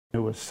It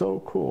was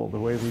so cool the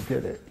way we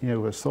did it. It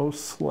was so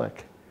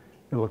slick.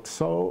 It looked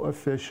so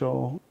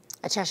official.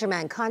 A Cheshire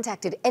man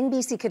contacted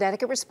NBC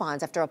Connecticut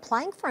Responds after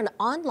applying for an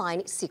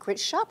online secret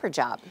shopper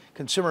job.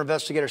 Consumer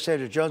investigator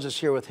Sandra Jones is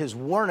here with his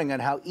warning on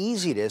how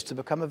easy it is to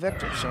become a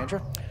victim.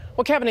 Sandra?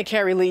 Well, Kevin and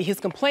Carrie Lee,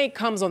 his complaint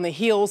comes on the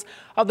heels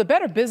of the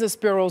Better Business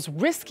Bureau's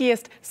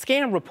riskiest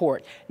scam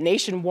report.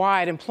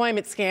 Nationwide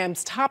employment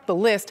scams top the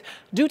list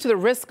due to the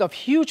risk of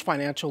huge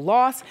financial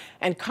loss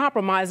and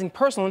compromising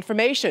personal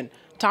information.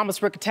 Thomas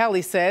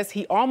Riccatelli says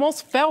he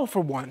almost fell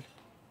for one.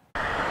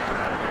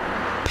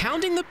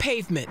 Pounding the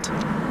pavement.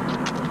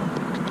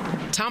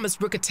 Thomas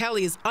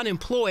Riccatelli is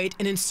unemployed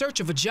and in search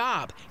of a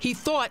job. He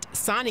thought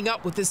signing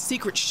up with this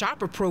secret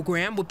shopper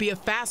program would be a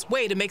fast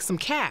way to make some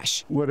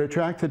cash. What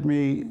attracted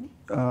me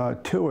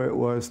to it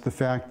was the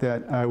fact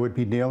that I would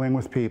be dealing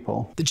with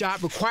people. The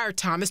job required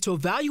Thomas to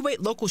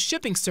evaluate local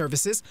shipping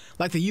services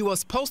like the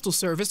U.S. Postal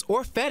Service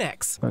or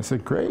FedEx. I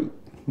said, great.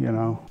 You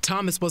know.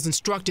 Thomas was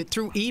instructed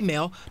through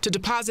email to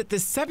deposit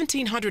this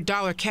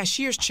 $1,700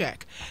 cashier's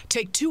check,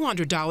 take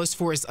 $200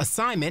 for his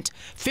assignment,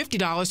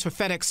 $50 for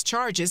FedEx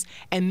charges,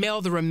 and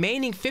mail the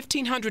remaining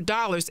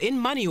 $1,500 in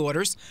money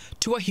orders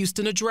to a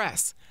Houston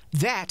address.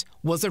 That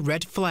was a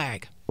red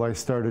flag. I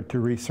started to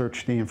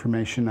research the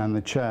information on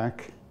the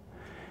check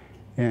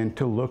and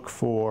to look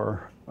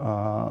for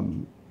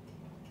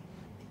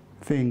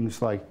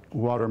things like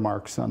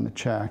watermarks on the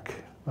check.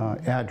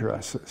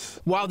 Addresses.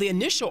 While the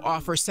initial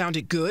offer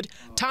sounded good,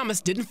 Thomas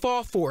didn't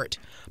fall for it.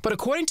 But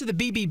according to the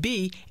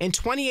BBB, in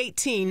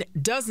 2018,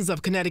 dozens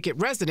of Connecticut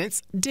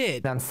residents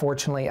did.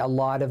 Unfortunately, a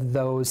lot of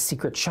those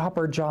secret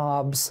shopper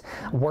jobs,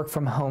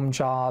 work-from-home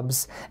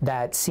jobs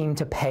that seem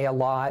to pay a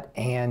lot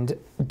and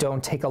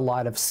don't take a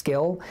lot of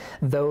skill,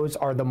 those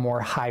are the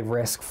more high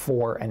risk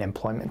for an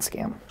employment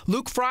scam.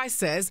 Luke Fry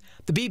says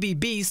the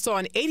BBB saw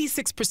an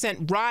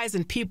 86% rise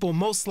in people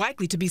most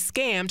likely to be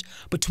scammed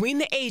between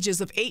the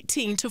ages of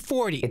 18 to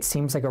 40. It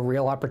seems like a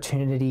real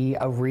opportunity,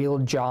 a real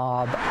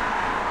job.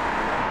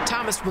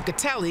 Thomas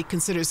Riccatelli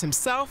considers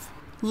himself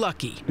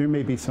lucky. There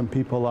may be some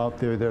people out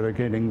there that are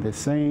getting the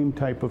same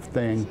type of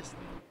thing.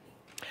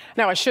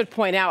 Now, I should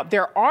point out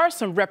there are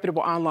some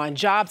reputable online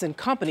jobs and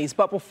companies,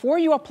 but before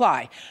you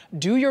apply,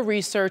 do your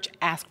research,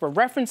 ask for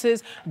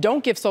references,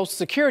 don't give social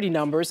security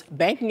numbers,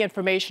 banking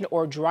information,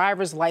 or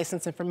driver's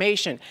license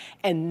information,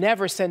 and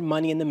never send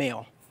money in the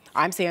mail.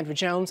 I'm Sandra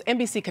Jones,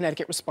 NBC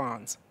Connecticut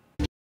Responds.